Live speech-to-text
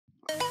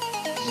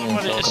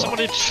Is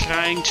somebody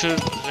trying to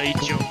raid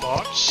your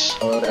box?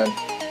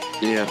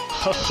 Yeah.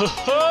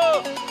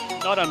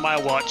 Not on my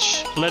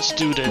watch. Let's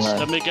do this.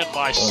 Let me get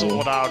my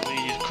sword out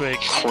real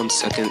quick. 1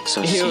 second.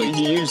 So you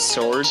use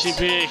swords?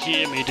 CP,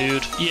 hear me,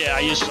 dude. Yeah, I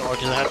use sword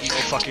because I have no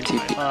fucking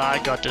time. I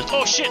got this.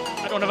 Oh shit!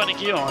 I don't have any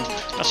gear on.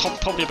 That's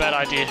probably a bad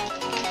idea.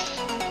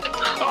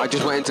 I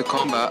just went into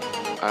combat.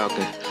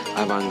 Okay. I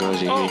have anger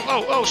as you.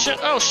 Oh shit!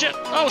 Oh shit!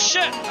 Oh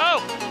shit!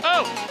 Oh!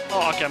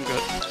 Okay, I'm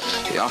good.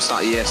 Yeah, I'll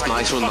start. Yes,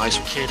 nice one, nice.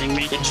 Are you kidding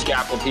me? He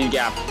gap. He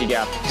gap.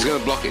 He's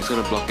gonna block it. He's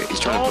trying to block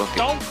it.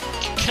 Don't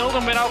kill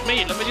them without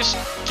me. Let me just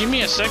give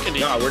me a second.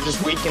 No, we're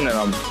just weakening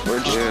them.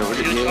 We're just.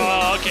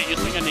 Oh, okay. You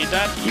think I need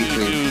that? You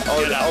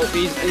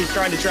he's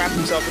trying to trap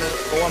himself in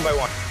it one by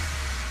one.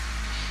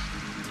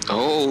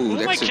 Oh,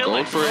 Dexter's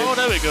going for it. Oh,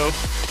 there we go.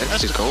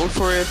 Dexter's going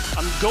for it.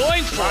 I'm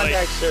going for it.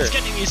 Dexter. He's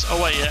getting his. Oh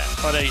wait, yeah.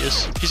 Oh, there he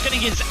is. He's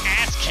getting his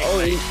ass kicked. Oh,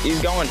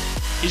 he's going.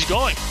 He's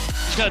going.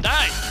 He's gonna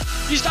die.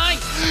 He's dying.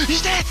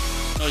 He's dead.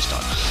 No, he's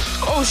not.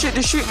 Oh shit!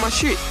 They're shooting my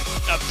shit.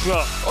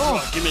 Bro,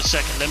 give me a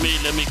second. Let me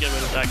get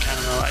rid of that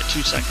cannon. All right,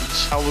 2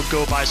 seconds. I will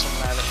go buy some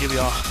ladder. Here we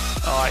are.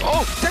 All right.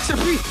 Oh, Dexter,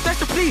 please!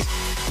 Dexter, please!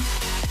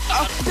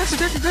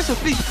 Dexter,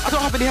 please! I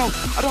don't have any health.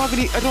 I don't have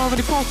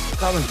any pulse.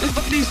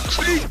 Please!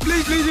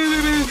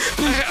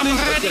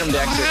 Get him,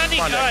 Dexter.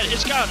 Alright,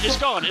 it's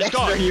gone.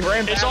 Dexter, he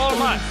ran It's back. all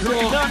mine. No.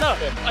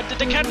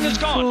 The cannon is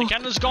gone. The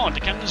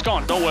cannon is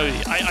gone. Don't worry.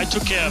 I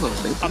took care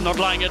of it. I'm not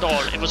lying at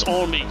all. It was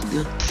all me.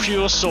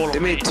 Pure solo. They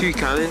made 2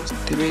 cannons.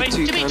 They made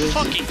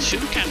fucking 2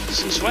 cannons.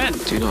 Since when?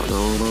 Do you not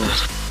know?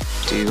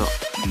 Do you not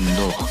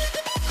know?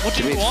 What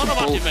do you want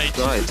about the mate?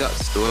 Right,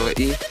 that's the way.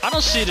 I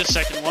don't see the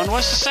second one.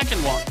 Where's the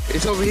second one?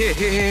 It's over here.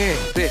 Here.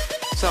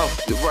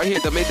 South. Right here.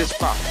 They made this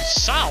path.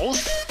 South?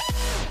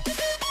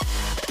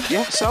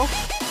 Yeah, south.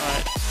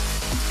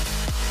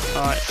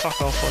 Alright, fuck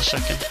off for a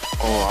second.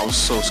 Oh, I was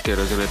so scared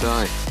I was gonna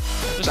die.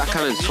 That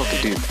cannon's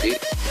fucking dude.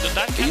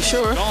 Are you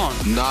sure? Gone.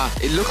 Nah,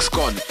 it looks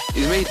gone.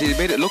 He made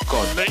it look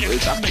gone.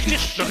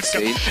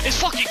 It's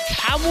fucking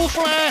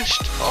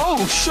camouflaged.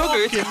 Oh,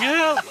 sugar!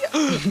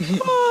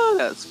 Oh,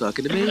 that's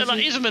fucking amazing. That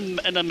is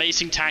an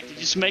amazing tactic.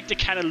 Just make the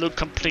cannon look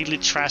completely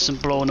trash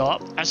and blown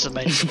up. That's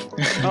amazing.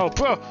 Oh,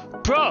 bro,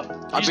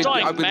 he's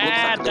doing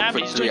mad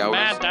damage. He's doing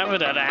mad damage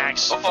with that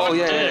axe. Oh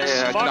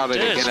yeah. Fuck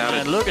this,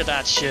 man. Look at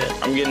that shit.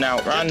 I'm getting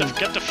out. Run.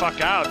 Get the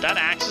fuck out. That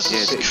axe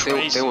is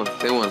crazy.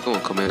 They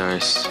won't come in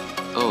ours.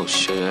 Oh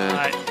shit.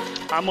 Right.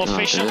 I'm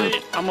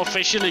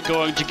officially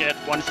going to get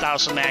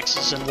 1,000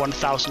 axes and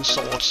 1,000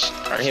 swords.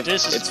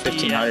 It's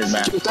 1,500,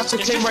 man. Dude, that's a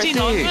it's team right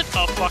there. 1,500?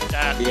 Oh, fuck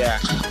that. Yeah.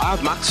 I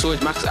have max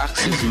swords, max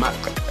axes, max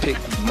pick.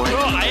 Bro,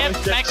 I have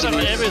max on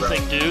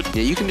everything, dude.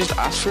 Yeah, you can just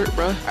ask for it,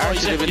 bro. Oh,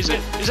 he's in. Hit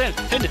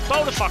it.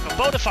 Bow the fucker.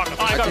 Oh,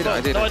 I got a bow.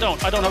 No, I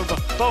don't. I don't have a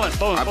bow.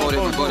 Bow him. I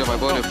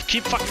bowed him.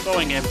 Keep fucking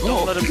bowing him.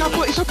 Don't let him do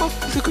this. He's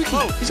a quickie.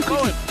 Bow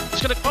him.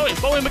 He's gonna bow him.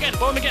 Bow him again.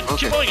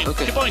 Keep bowing him.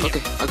 Keep bowing him.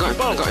 Okay, I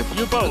got him.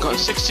 You bow.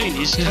 He's 16.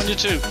 He's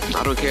 22.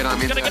 I don't care.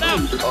 He's gonna get out.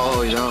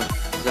 Oh, he's out.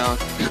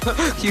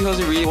 He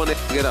doesn't really want to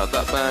get out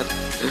that bad.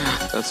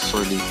 That's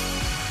funny.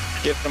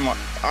 Get him on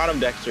him,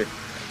 Dexter.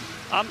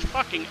 I'm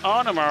fucking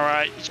on him,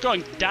 alright. He's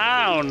going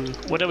down.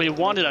 Whatever he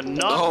wanted or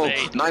not, Oh,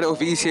 mate. 9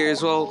 OVs here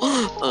as well.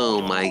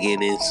 Oh my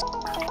goodness.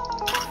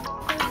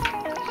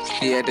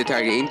 Yeah, the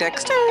targeting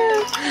Dexter.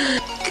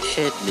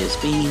 Goodness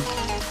me.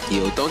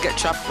 Yo, don't get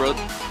trapped, bro.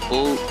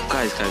 Oh,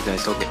 guys,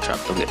 don't get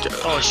trapped.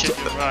 Oh shit,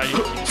 you're right.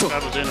 You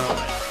traveled in, alright.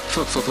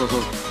 Fuck.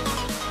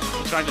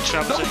 Trying to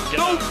travel in. Get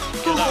out.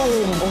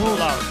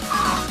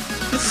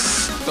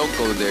 Don't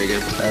go there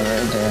again.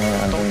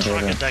 Don't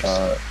target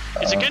Dexter.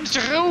 It's against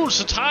the rules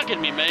to target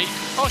me, mate.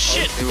 Oh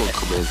shit. They won't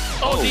come in.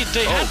 Oh,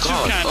 they had 2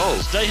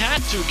 cannons. They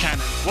had 2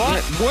 cannons.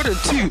 What? Yeah, more than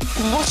 2.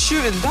 What's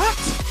shooting that?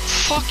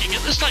 Fucking,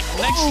 it's like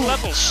next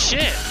level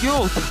shit.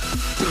 Yo.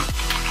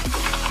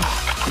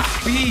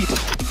 Speed.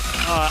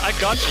 I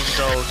got this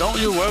though. Don't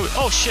you worry.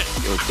 Oh shit.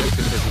 Yo,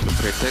 Dexter says he's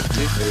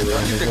protected.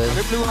 They're kind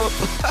of blew up.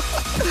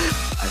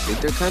 I think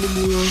they're kind of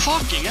blew up.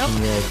 Fucking hell.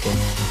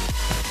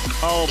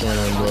 Oh my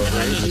god.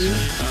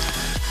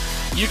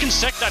 You can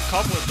sec that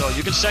cobweb though.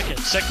 You can sec it.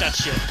 Sec that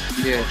shit.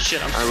 Yeah. Oh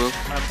shit. I will.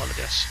 I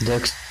apologize.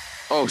 Dex.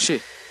 Oh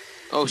shit.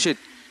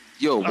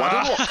 Yo,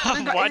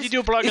 why did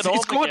you block it off?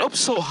 It's going up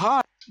so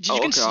hard. You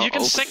can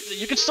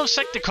still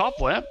sec the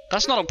cobweb.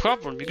 That's not a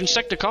problem. You can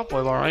sec the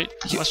cobweb, alright?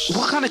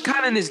 What kind of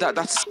cannon is that?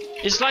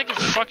 It's like a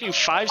fucking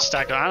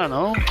 5-stacker. I don't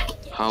know.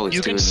 How is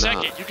you can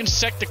sec it. You can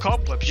sec the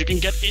cobwebs. You can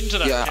get into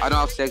that. Yeah, I don't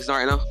have sex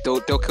right now. They'll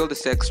kill the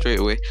sex straight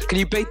away. Can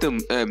you bait them?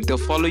 They'll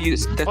follow you.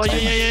 Oh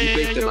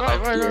yeah. You're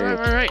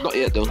right. Not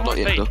yet though.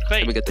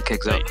 Let me get the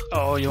kegs out.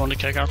 Oh, you want the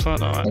keg out for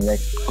it?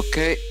 Alright.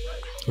 Okay.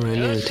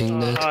 Really, you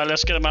think that? Alright,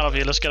 let's get him out of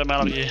here.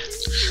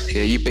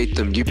 Yeah, you bait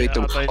them.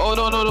 Oh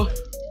no.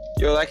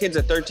 Yo, that kid's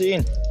at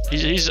 13.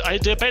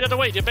 They baited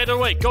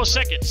away. Go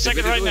second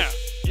right now.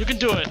 You can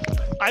do it.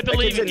 I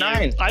believe in you.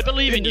 9. I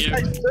believe in you.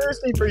 This guy's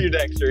thirsty for you,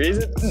 Dexter. He's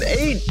at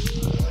 8.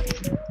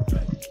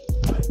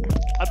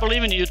 I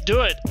believe in you.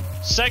 Do it.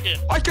 Second.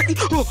 I can't.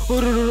 Oh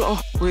no.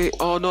 Oh, wait.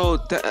 Oh no.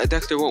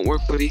 Dexter won't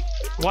work, buddy.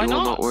 Why not? It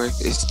will not work.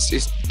 It's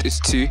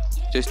 2.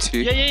 Just 2.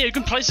 Yeah. You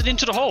can place it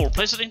into the hole.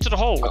 Place it into the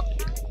hole.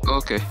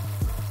 Okay.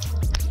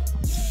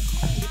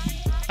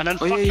 And then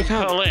fucking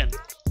curl in.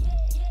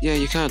 Yeah,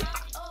 you can.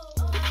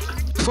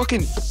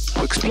 Fucking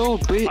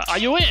explode, bitch. Are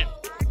you in?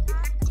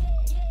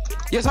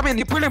 Yes, I'm in.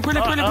 You're brilliant.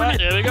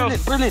 There we go.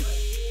 Brilliant.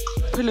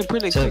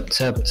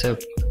 Seb.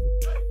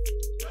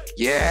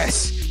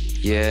 Yes.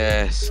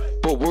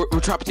 But we're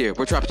trapped here.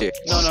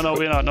 No,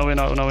 we're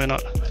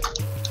not.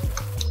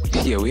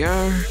 Yeah, we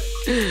are.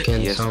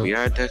 Yes, we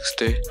are,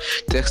 Dexter.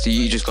 Dexter,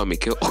 you just got me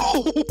killed.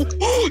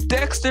 Oh,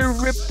 Dexter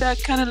ripped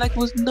that kind of like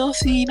was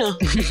nothing.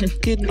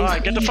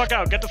 Alright, get the fuck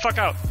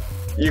out.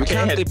 You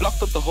can't. They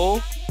blocked up the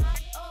hole.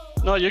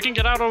 No, you can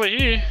get out over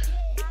here.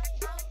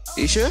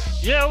 You sure?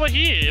 Yeah, over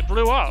here. It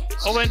blew up.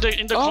 Over in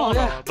the corner.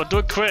 Yeah. But do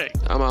it quick.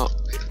 I'm out.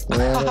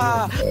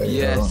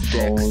 Yes,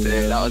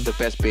 Dexter. That was the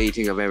best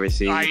baiting I've ever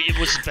seen. It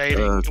was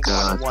baiting. It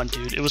wasn't one,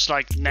 dude. It was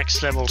like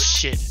next level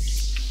shit.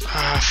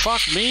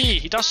 Fuck me.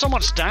 He does so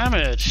much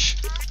damage.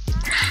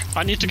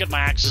 I need to get my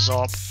axes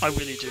up. I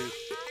really do.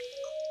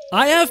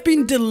 I have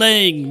been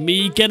delaying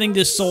me getting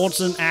the swords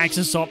and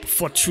axes up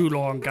for too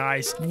long,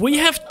 guys. We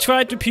have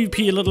tried to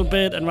PvP a little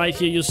bit, and right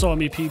here you saw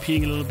me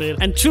PvPing a little bit.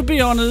 And to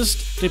be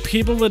honest, the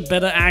people with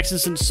better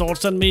axes and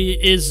swords than me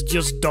is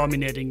just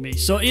dominating me.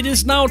 So it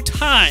is now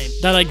time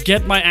that I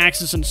get my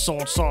axes and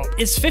swords up.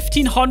 It's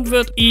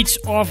 1500 each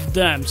of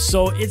them,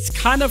 so it's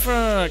kind of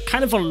a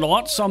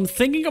lot. So I'm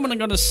thinking I'm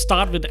gonna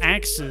start with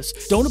axes.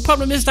 The only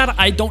problem is that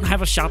I don't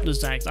have a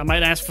sharpness axe. I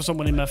might ask for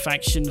someone in my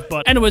faction,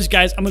 but anyways,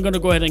 guys, I'm gonna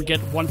go ahead and get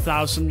 1,500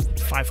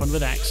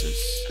 axes.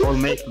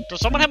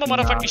 Does someone have a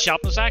motherfucking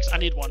sharpness axe? I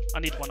need one.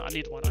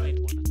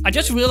 I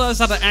just realized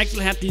that I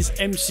actually had these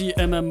MC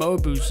MMO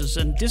boosters,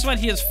 and this one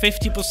here is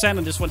 50%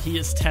 and this one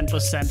here is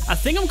 10%. I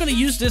think I'm gonna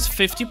use this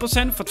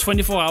 50% for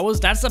 24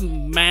 hours. That's a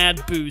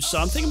mad boost. So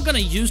I'm thinking I'm gonna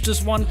use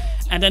this one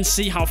and then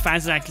see how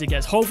fast it actually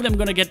gets. Hopefully I'm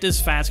gonna get this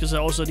fast because I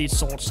also need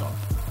swords up.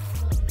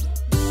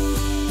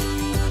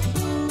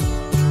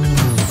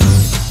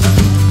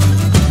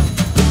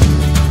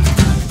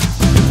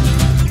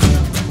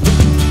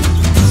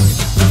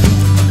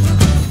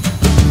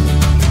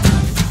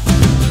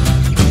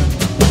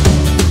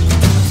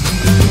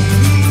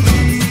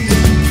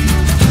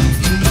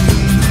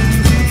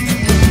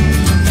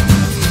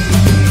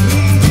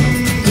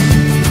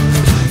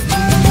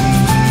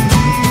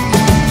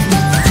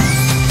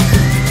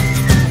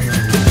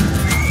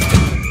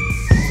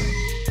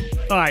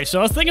 Alright,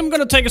 so I think I'm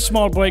gonna take a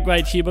small break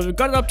right here, but we've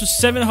got it up to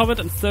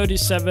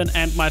 737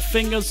 and my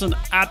fingers are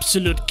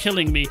absolute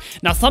killing me.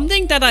 Now,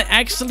 something that I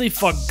actually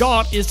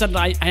forgot is that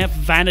I have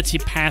Vanity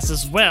Pass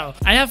as well.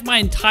 I have my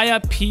entire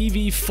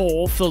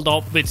PV4 filled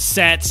up with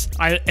sets,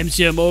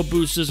 MCMO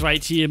boosters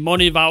right here,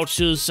 money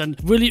vouchers, and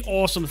really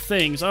awesome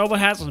things. I also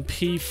have some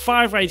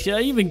P5 right here.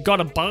 I even got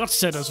a Bard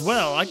set as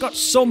well. I got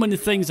so many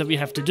things that we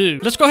have to do.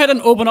 Let's go ahead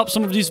and open up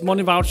some of these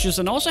money vouchers,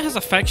 and also has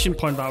a faction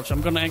point voucher.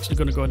 I'm actually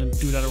gonna go ahead and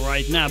do that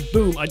right now.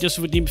 Boom, I just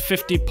redeemed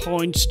 50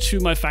 points to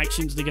my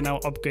factions. They can now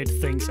upgrade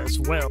things as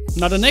well.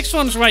 Now, the next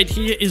ones right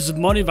here is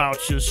money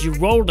vouchers. You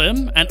roll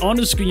them, and on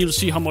the screen, you'll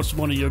see how much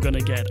money you're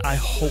gonna get.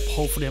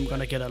 Hopefully, I'm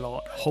gonna get a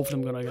lot.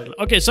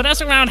 Okay, so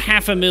that's around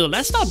 500,000.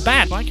 That's not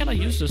bad. Why can't I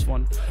use this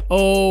one?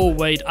 Oh,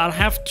 wait, I'll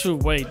have to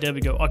wait. There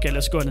we go. Okay,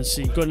 let's go ahead and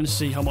see. Go ahead and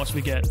see how much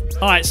we get.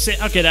 All right,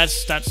 okay,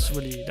 that's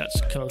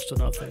close to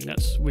nothing.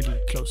 That's really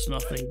close to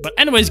nothing. But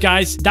anyways,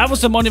 guys, that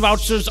was the money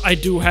vouchers. I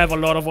do have a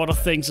lot of other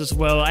things as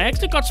well. I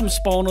actually got some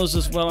spawners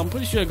as well. I'm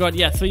pretty sure I got,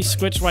 3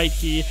 squids right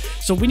here.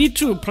 So we need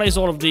to place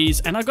all of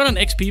these. And I got an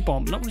XP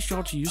bomb. Not really sure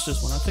how to use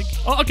this one, I think.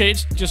 Oh, okay,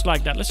 it's just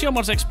like that. Let's see how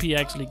much XP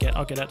I actually get.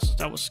 Okay,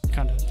 that was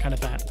kind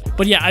of bad.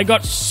 But yeah, I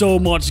got so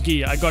much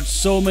gear. I got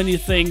so many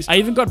things. I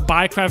even got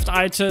Bycraft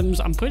items.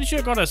 I'm pretty sure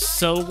I got a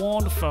sell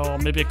wand for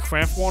maybe a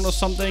craft wand or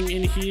something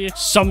in here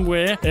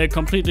somewhere.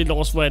 Completely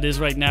lost where it is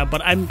right now.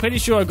 But I'm pretty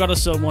sure I got a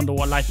sell wand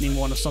or a lightning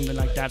wand or something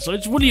like that. So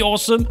it's really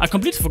awesome. I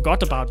completely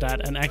forgot about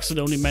that and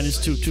actually only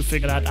managed to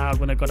figure that out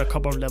when I got a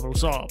couple of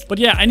levels up. But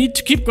yeah, I need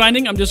to keep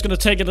grinding. I'm just gonna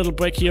take a little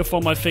break here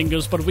for my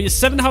fingers. But we're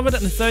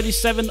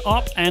 737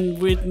 up,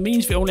 and it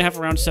means we only have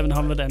around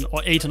 700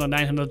 or 800,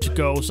 900 to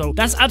go. So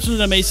that's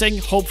absolutely amazing.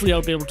 Hopefully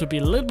I'll be able to be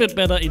a little bit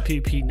better in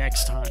PvP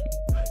next time.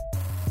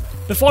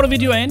 Before the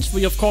video ends,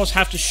 we of course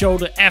have to show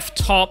the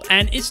F-top,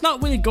 and it's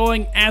not really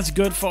going as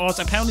good for us.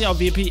 Apparently our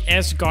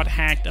VPS got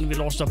hacked and we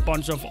lost a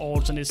bunch of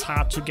ults and it's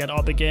hard to get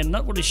up again.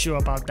 Not really sure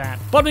about that.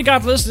 But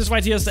regardless, this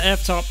right here is the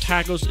F-top.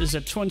 Tacos is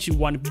at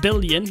 21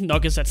 billion,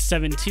 Nuggets at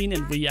 17,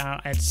 and we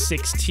are at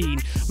 16.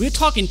 We're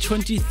talking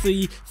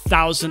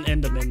 23,000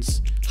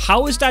 Endermans.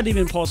 How is that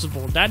even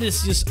possible? That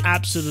is just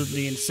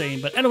absolutely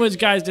insane. But anyways,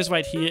 guys, this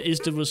right here is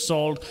the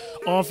result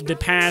of the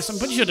past, I'm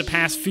pretty sure the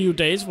past few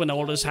days when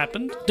all this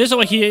happened. This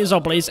over here is our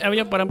blaze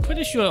area, but I'm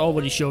pretty sure I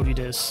already showed you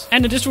this.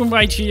 And in this room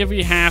right here,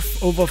 we have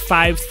over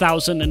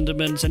 5,000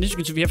 Endermans. And as you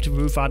can see, we have the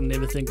roof out and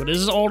everything. But this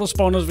is all the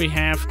spawners we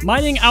have.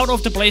 Mining out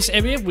of the blaze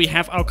area, we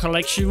have our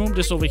collection room.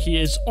 This over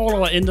here is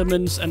all our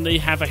Endermans, and they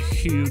have a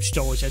huge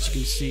storage, as you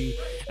can see.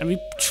 And we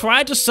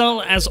try to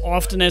sell as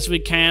often as we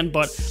can,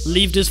 but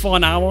leave this for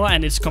an hour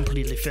and it's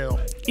completely filled.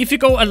 If you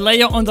go a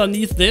layer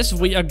underneath this,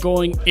 we are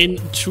going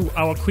into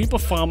our creeper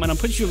farm, and I'm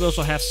pretty sure we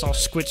also have some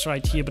squids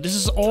right here, but this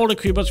is all the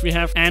creepers we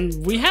have,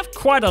 and we have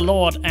quite a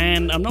lot,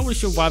 and I'm not really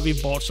sure why we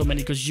bought so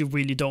many, because you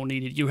really don't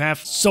need it. You have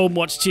so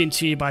much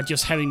TNT by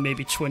just having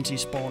maybe 20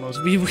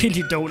 spawners. We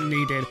really don't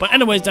need it. But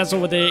anyways, that's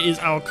over there is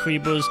our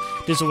creepers.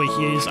 This over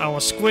here is our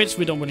squids.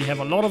 We don't really have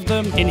a lot of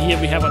them. In here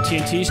we have our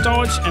TNT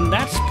storage, and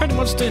that's pretty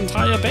much the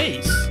entire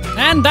base.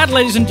 And that,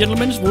 ladies and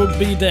gentlemen, will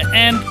be the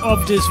end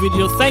of this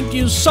video. Thank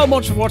you so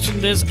much for watching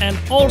this, and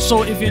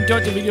also if you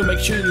enjoyed the video, make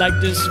sure you like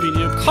this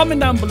video, comment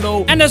down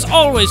below, and as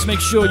always, make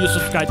sure you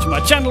subscribe to my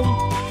channel.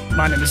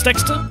 My name is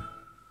Dexter,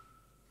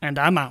 and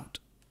I'm out.